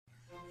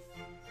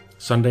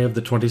Sunday of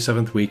the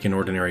 27th week in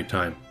Ordinary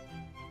Time.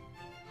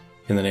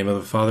 In the name of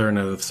the Father, and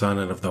of the Son,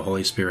 and of the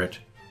Holy Spirit.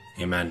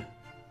 Amen.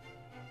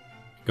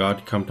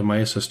 God, come to my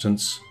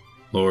assistance.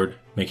 Lord,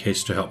 make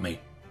haste to help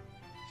me.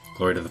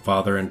 Glory to the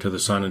Father, and to the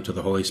Son, and to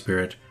the Holy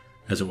Spirit,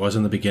 as it was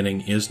in the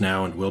beginning, is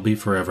now, and will be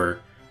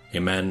forever.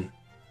 Amen.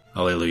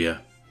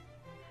 Alleluia.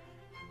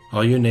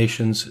 All you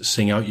nations,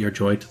 sing out your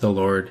joy to the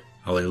Lord.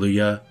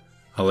 Alleluia.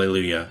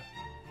 Alleluia.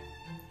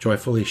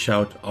 Joyfully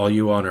shout, all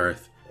you on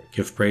earth.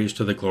 Give praise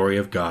to the glory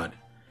of God,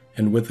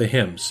 and with the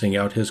hymn sing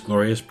out his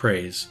glorious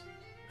praise.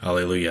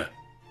 Alleluia.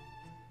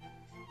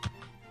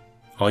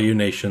 All you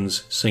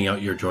nations, sing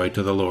out your joy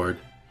to the Lord.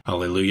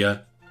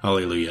 Alleluia.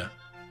 Alleluia.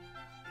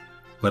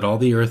 Let all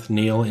the earth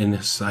kneel in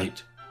his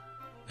sight,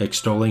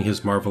 extolling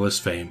his marvelous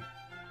fame.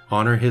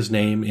 Honor his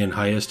name in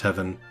highest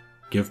heaven.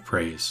 Give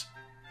praise.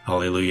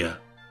 Alleluia.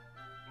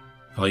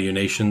 All you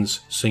nations,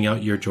 sing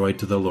out your joy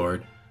to the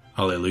Lord.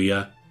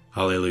 Alleluia.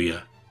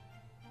 Alleluia.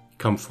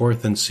 Come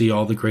forth and see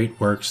all the great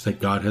works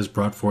that God has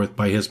brought forth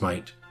by his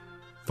might.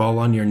 Fall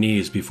on your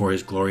knees before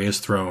his glorious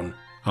throne.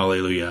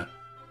 Alleluia.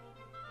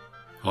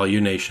 All you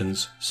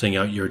nations, sing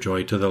out your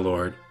joy to the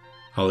Lord.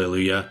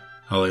 Alleluia.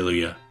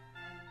 Alleluia.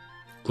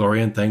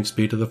 Glory and thanks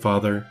be to the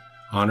Father,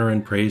 honor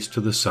and praise to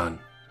the Son,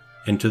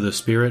 and to the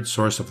Spirit,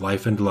 source of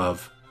life and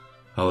love.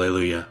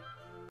 Alleluia.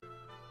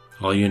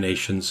 All you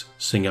nations,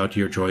 sing out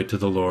your joy to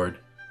the Lord.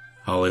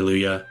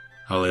 Alleluia.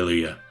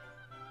 Alleluia.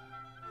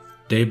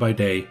 Day by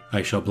day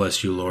I shall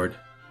bless you, Lord.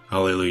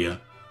 Alleluia.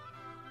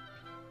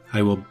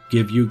 I will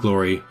give you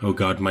glory, O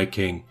God my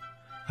King.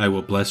 I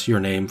will bless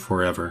your name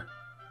forever.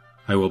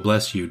 I will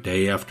bless you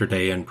day after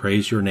day and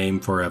praise your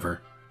name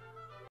forever.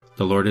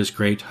 The Lord is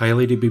great,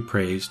 highly to be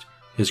praised.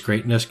 His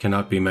greatness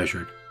cannot be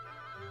measured.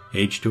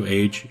 Age to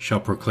age shall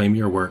proclaim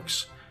your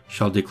works,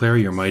 shall declare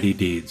your mighty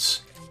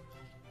deeds,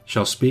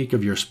 shall speak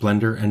of your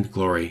splendor and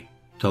glory,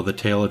 tell the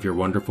tale of your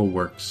wonderful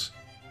works.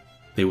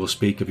 They will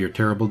speak of your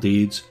terrible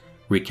deeds,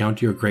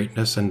 recount your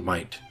greatness and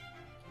might.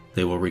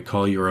 They will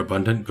recall your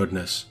abundant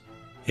goodness.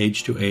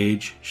 Age to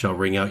age shall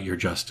ring out your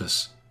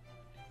justice.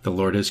 The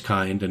Lord is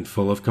kind and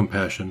full of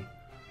compassion,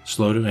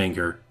 slow to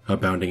anger,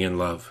 abounding in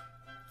love.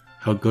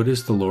 How good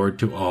is the Lord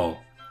to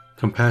all,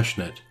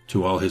 compassionate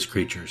to all his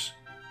creatures.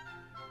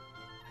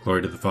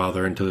 Glory to the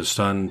Father, and to the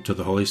Son, and to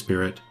the Holy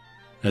Spirit,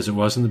 as it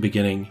was in the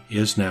beginning,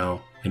 is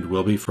now, and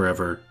will be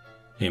forever.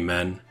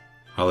 Amen.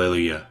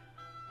 Alleluia.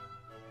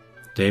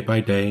 Day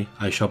by day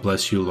I shall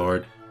bless you,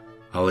 Lord.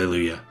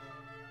 Alleluia.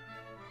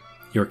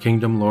 Your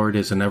kingdom, Lord,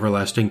 is an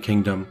everlasting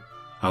kingdom.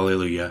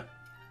 Alleluia.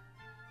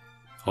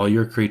 All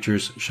your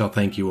creatures shall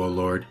thank you, O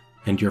Lord,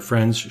 and your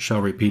friends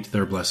shall repeat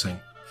their blessing.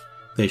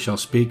 They shall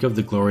speak of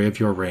the glory of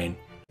your reign,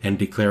 and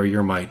declare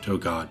your might, O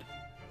God,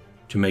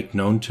 to make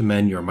known to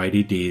men your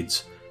mighty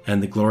deeds,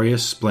 and the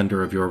glorious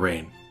splendor of your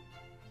reign.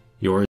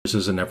 Yours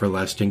is an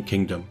everlasting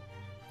kingdom.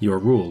 Your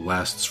rule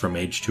lasts from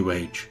age to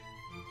age.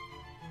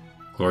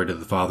 Glory to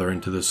the Father,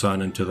 and to the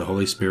Son, and to the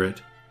Holy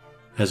Spirit,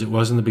 as it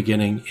was in the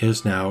beginning,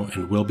 is now,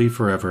 and will be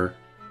forever.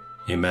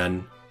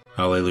 Amen.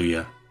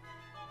 Alleluia.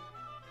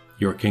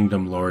 Your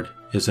kingdom, Lord,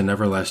 is an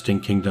everlasting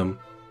kingdom.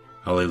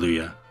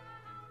 Alleluia.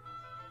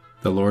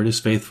 The Lord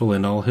is faithful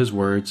in all his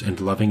words, and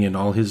loving in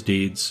all his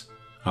deeds.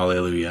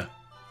 Alleluia.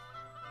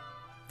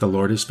 The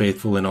Lord is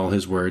faithful in all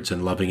his words,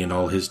 and loving in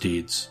all his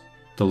deeds.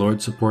 The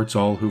Lord supports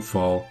all who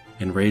fall,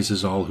 and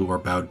raises all who are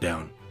bowed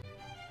down.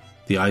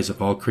 The eyes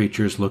of all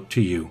creatures look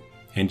to you,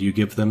 and you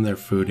give them their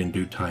food in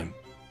due time.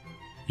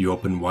 You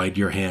open wide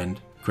your hand,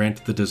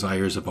 grant the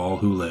desires of all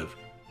who live.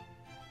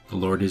 The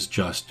Lord is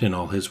just in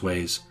all his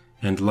ways,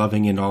 and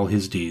loving in all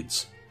his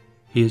deeds.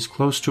 He is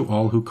close to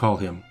all who call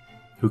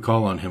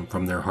on him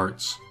from their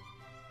hearts.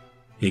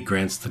 He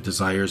grants the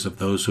desires of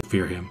those who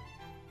fear him.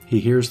 He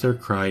hears their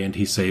cry, and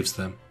he saves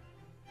them.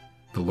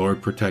 The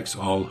Lord protects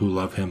all who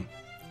love him,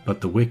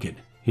 but the wicked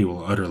he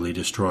will utterly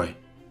destroy.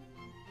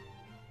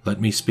 Let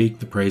me speak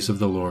the praise of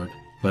the Lord.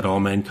 Let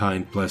all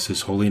mankind bless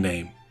his holy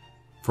name,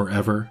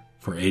 forever,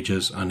 for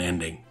ages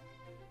unending.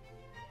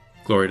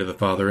 Glory to the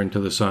Father, and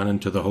to the Son,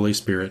 and to the Holy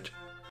Spirit,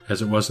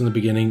 as it was in the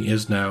beginning,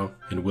 is now,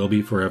 and will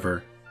be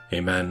forever.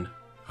 Amen.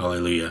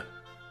 Alleluia.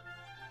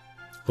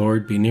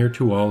 Lord, be near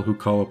to all who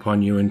call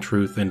upon you in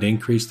truth, and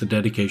increase the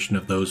dedication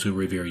of those who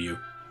revere you.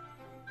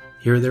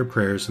 Hear their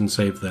prayers and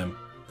save them,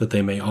 that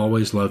they may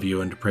always love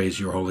you and praise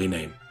your holy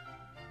name.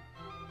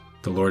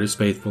 The Lord is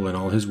faithful in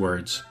all his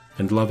words,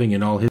 and loving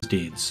in all his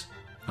deeds.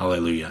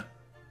 Alleluia.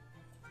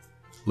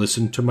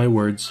 Listen to my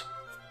words.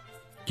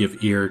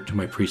 Give ear to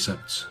my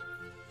precepts.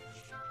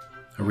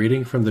 A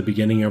reading from the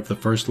beginning of the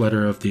first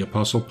letter of the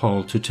Apostle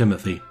Paul to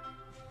Timothy.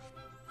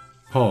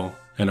 Paul,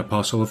 an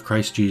apostle of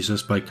Christ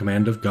Jesus by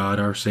command of God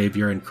our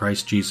Savior and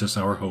Christ Jesus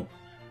our hope,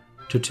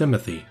 to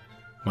Timothy,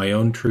 my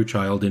own true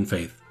child in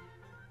faith.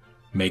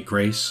 May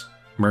grace,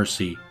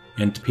 mercy,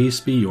 and peace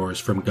be yours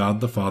from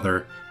God the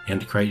Father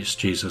and Christ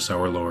Jesus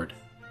our Lord.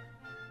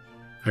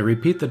 I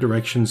repeat the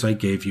directions I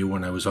gave you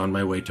when I was on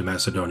my way to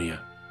Macedonia.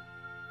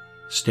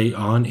 Stay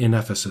on in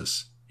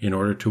Ephesus, in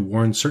order to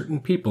warn certain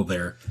people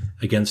there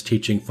against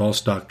teaching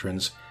false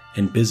doctrines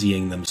and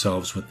busying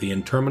themselves with the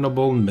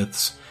interminable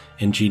myths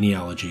and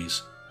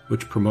genealogies,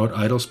 which promote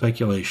idle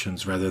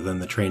speculations rather than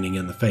the training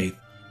in the faith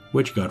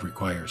which God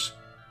requires.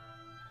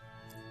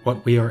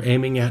 What we are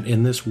aiming at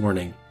in this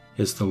warning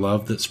is the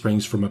love that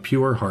springs from a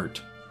pure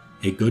heart,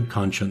 a good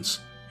conscience,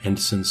 and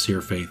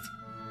sincere faith.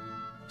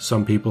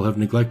 Some people have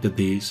neglected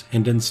these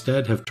and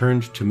instead have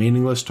turned to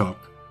meaningless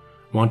talk,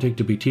 wanting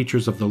to be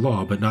teachers of the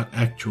law but not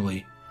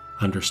actually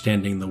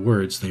understanding the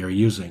words they are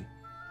using,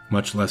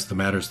 much less the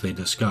matters they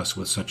discuss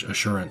with such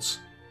assurance.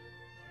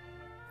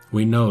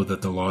 We know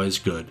that the law is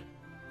good,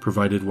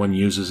 provided one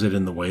uses it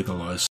in the way the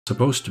law is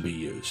supposed to be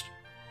used,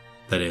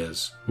 that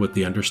is, with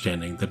the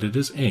understanding that it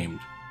is aimed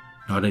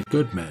not at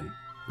good men,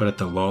 but at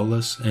the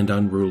lawless and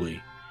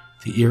unruly,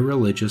 the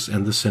irreligious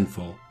and the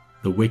sinful,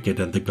 the wicked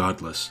and the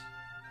godless,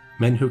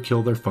 men who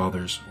kill their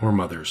fathers or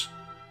mothers,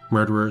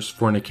 murderers,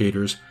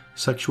 fornicators,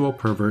 sexual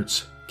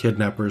perverts,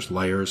 kidnappers,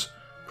 liars,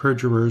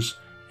 perjurers,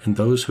 and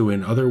those who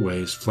in other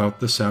ways flout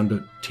the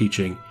sound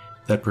teaching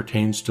that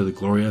pertains to the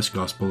glorious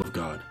gospel of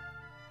God.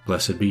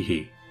 Blessed be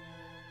He,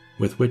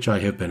 with which I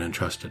have been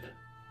entrusted.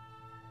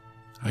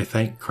 I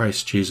thank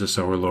Christ Jesus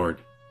our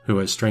Lord, who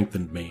has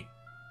strengthened me,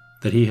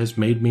 that He has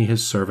made me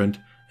His servant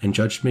and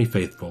judged me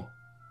faithful.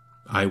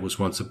 I was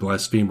once a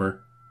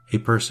blasphemer, a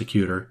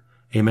persecutor,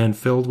 a man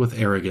filled with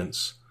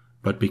arrogance,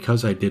 but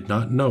because I did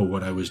not know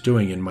what I was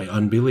doing in my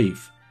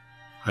unbelief,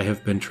 I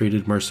have been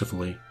treated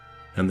mercifully,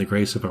 and the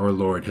grace of our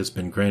Lord has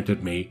been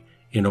granted me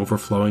in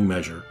overflowing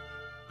measure,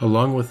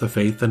 along with the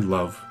faith and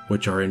love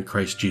which are in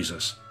Christ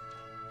Jesus.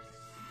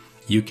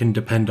 You can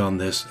depend on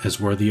this as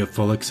worthy of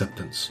full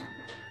acceptance,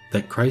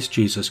 that Christ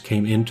Jesus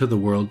came into the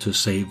world to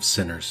save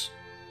sinners.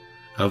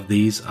 Of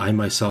these I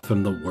myself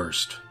am the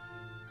worst,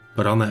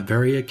 but on that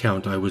very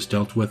account I was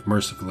dealt with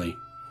mercifully,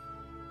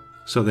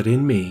 so that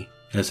in me,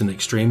 as an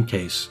extreme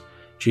case,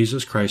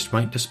 Jesus Christ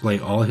might display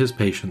all His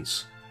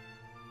patience,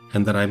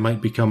 and that I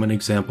might become an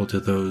example to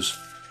those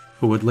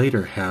who would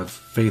later have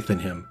faith in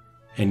Him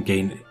and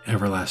gain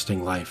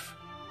everlasting life.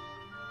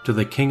 To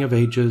the King of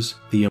ages,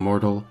 the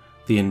immortal,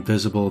 the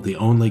invisible, the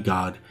only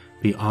God,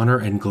 be honor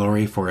and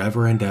glory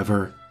forever and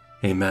ever.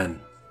 Amen.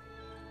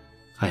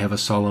 I have a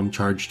solemn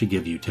charge to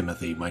give you,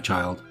 Timothy, my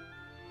child.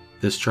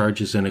 This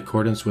charge is in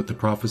accordance with the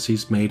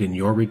prophecies made in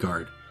your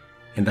regard,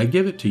 and I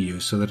give it to you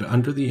so that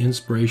under the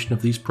inspiration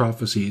of these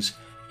prophecies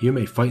you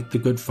may fight the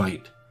good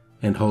fight,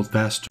 and hold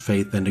fast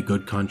faith and a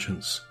good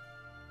conscience.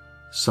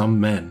 Some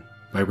men,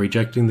 by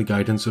rejecting the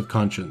guidance of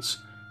conscience,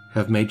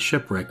 have made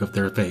shipwreck of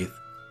their faith,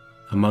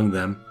 among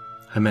them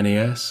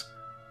Hymenaeus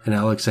and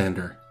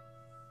Alexander.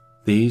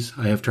 These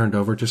I have turned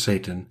over to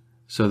Satan,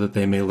 so that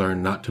they may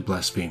learn not to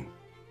blaspheme.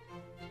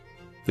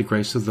 The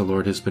grace of the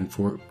Lord has been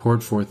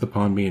poured forth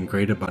upon me in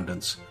great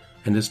abundance,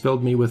 and has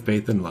filled me with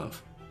faith and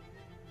love.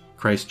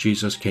 Christ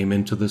Jesus came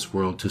into this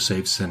world to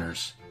save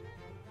sinners.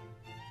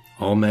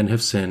 All men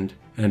have sinned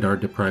and are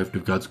deprived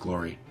of God's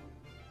glory.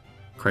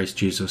 Christ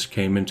Jesus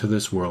came into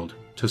this world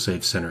to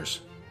save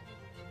sinners.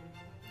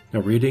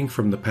 A reading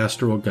from the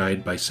Pastoral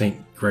Guide by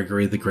St.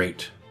 Gregory the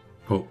Great,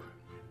 Pope.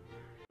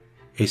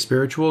 A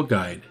spiritual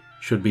guide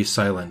should be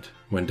silent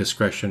when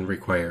discretion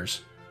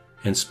requires,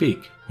 and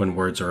speak when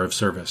words are of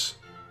service.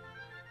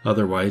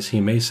 Otherwise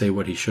he may say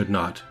what he should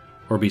not,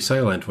 or be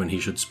silent when he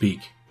should speak.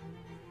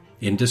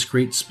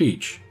 Indiscreet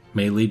speech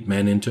may lead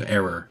men into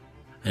error,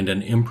 and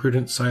an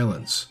imprudent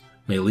silence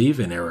may leave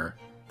in error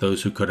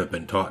those who could have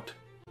been taught.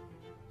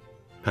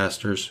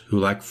 Pastors who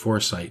lack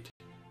foresight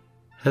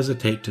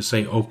hesitate to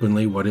say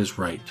openly what is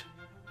right,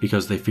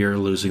 because they fear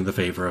losing the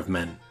favor of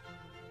men.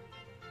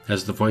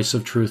 As the voice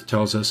of truth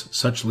tells us,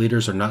 such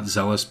leaders are not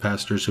zealous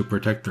pastors who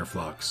protect their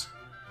flocks.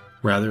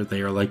 Rather,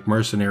 they are like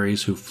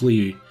mercenaries who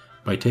flee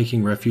by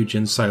taking refuge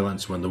in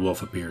silence when the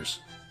wolf appears.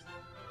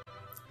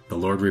 The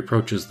Lord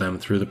reproaches them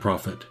through the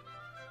prophet.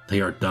 They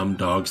are dumb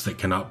dogs that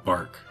cannot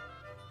bark.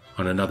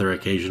 On another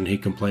occasion he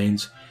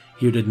complains,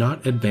 "You did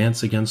not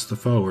advance against the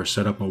foe or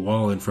set up a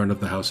wall in front of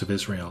the house of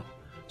Israel,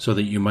 so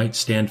that you might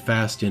stand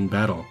fast in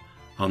battle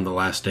on the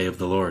last day of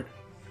the Lord."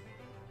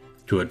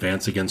 To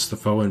advance against the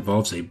foe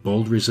involves a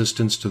bold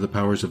resistance to the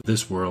powers of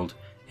this world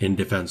in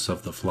defense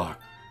of the flock.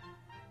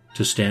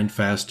 To stand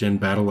fast in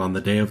battle on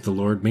the day of the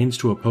Lord means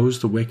to oppose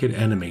the wicked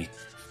enemy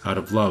out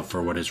of love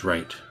for what is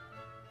right.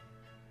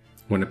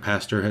 When a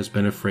pastor has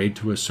been afraid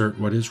to assert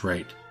what is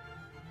right,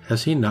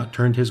 has he not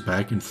turned his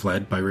back and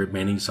fled by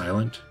remaining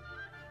silent?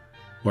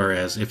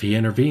 Whereas, if he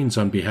intervenes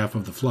on behalf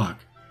of the flock,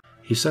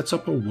 he sets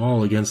up a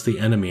wall against the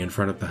enemy in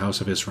front of the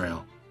house of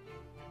Israel.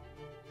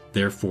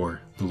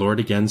 Therefore, the Lord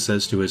again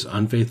says to his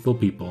unfaithful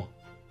people,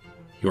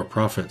 "Your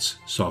prophets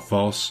saw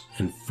false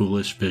and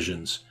foolish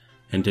visions,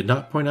 and did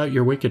not point out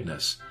your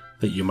wickedness,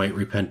 that you might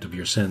repent of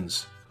your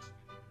sins."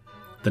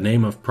 The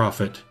name of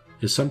prophet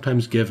is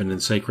sometimes given in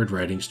sacred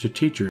writings to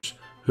teachers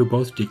who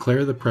both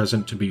declare the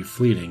present to be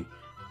fleeting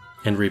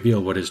and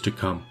reveal what is to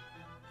come.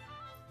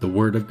 The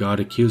Word of God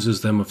accuses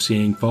them of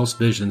seeing false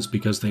visions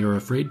because they are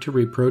afraid to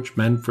reproach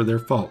men for their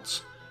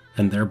faults,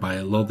 and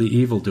thereby lull the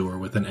evildoer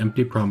with an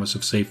empty promise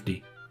of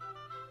safety.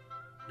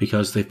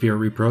 Because they fear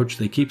reproach,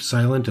 they keep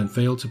silent and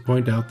fail to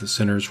point out the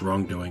sinner's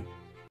wrongdoing.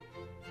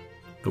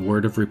 The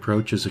word of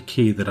reproach is a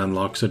key that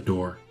unlocks a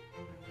door,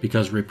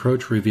 because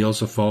reproach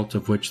reveals a fault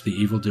of which the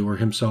evildoer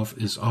himself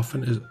is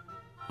often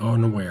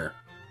unaware.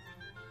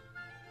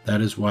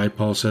 That is why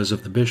Paul says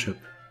of the bishop,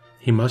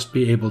 he must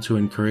be able to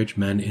encourage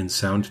men in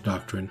sound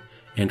doctrine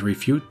and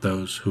refute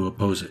those who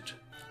oppose it.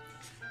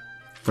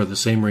 For the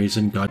same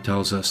reason, God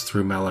tells us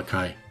through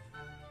Malachi,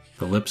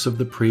 the lips of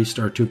the priest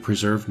are to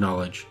preserve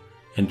knowledge,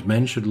 and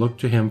men should look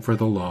to him for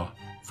the law,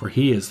 for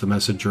he is the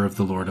messenger of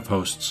the Lord of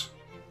hosts.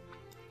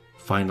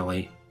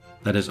 Finally,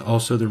 that is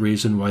also the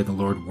reason why the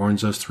Lord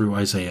warns us through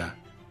Isaiah,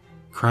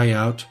 cry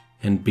out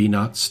and be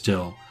not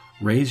still,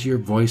 raise your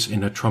voice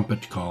in a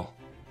trumpet call.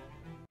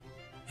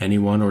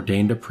 Anyone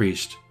ordained a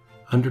priest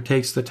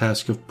undertakes the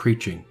task of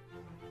preaching,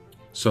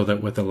 so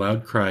that with a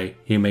loud cry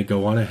he may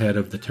go on ahead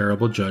of the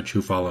terrible judge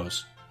who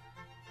follows.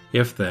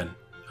 If, then,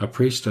 a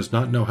priest does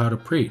not know how to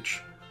preach,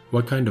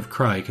 what kind of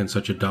cry can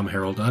such a dumb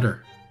herald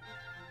utter?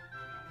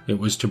 It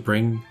was to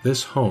bring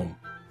this home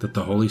that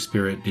the Holy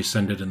Spirit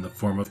descended in the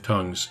form of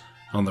tongues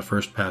on the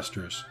first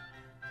pastors,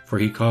 for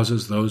he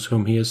causes those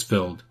whom he has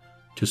filled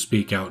to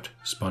speak out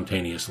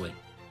spontaneously.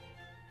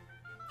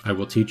 I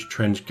will teach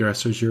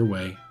transgressors your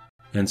way,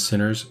 and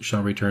sinners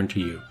shall return to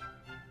you.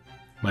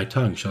 My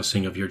tongue shall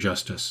sing of your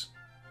justice.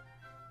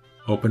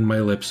 Open my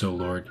lips, O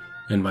Lord,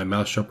 and my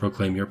mouth shall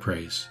proclaim your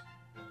praise.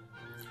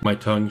 My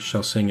tongue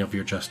shall sing of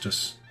your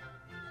justice.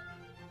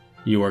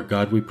 You are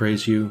God, we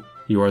praise you.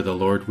 You are the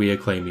Lord, we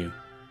acclaim you.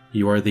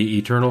 You are the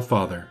eternal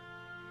Father.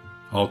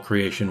 All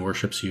creation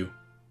worships you.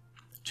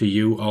 To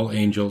you all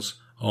angels,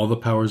 all the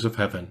powers of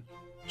heaven,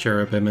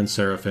 cherubim and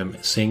seraphim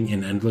sing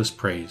in endless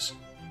praise.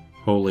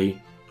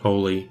 Holy,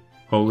 holy,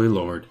 holy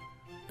Lord,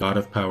 God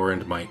of power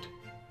and might.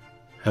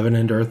 Heaven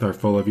and earth are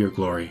full of your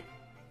glory.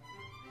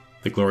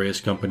 The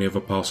glorious company of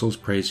apostles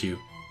praise you.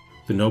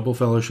 The noble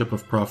fellowship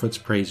of prophets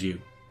praise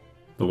you.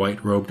 The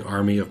white-robed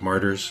army of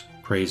martyrs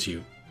praise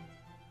you.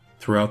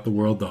 Throughout the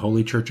world the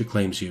Holy Church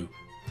acclaims you,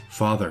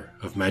 Father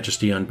of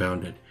majesty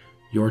unbounded,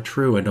 your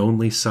true and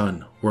only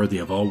Son, worthy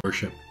of all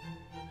worship,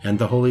 and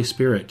the Holy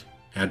Spirit,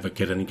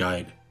 advocate and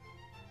guide.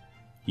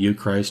 You,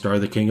 Christ, are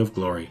the King of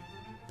glory,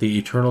 the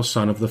eternal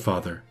Son of the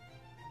Father.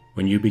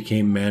 When you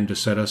became man to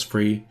set us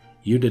free,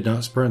 you did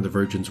not spurn the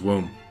Virgin's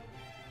womb.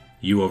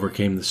 You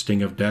overcame the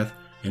sting of death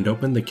and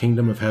opened the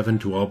kingdom of heaven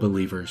to all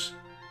believers.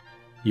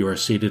 You are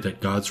seated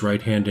at God's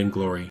right hand in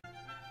glory.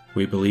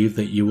 We believe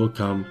that you will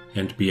come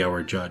and be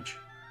our judge.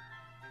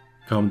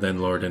 Come then,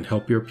 Lord, and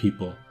help your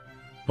people,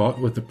 bought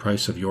with the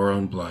price of your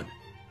own blood,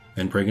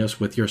 and bring us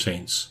with your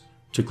saints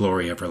to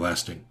glory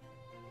everlasting.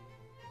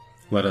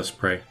 Let us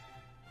pray.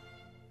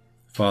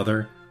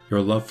 Father,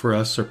 your love for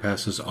us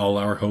surpasses all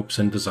our hopes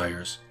and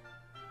desires.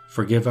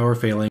 Forgive our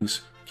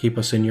failings, keep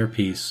us in your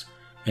peace,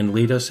 and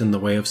lead us in the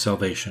way of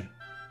salvation.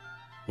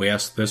 We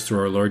ask this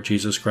through our Lord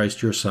Jesus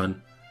Christ, your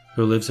Son,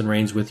 who lives and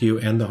reigns with you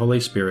and the Holy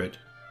Spirit,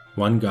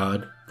 one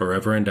God,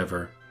 forever and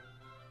ever.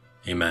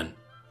 Amen.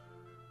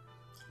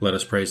 Let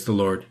us praise the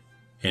Lord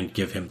and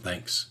give him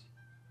thanks.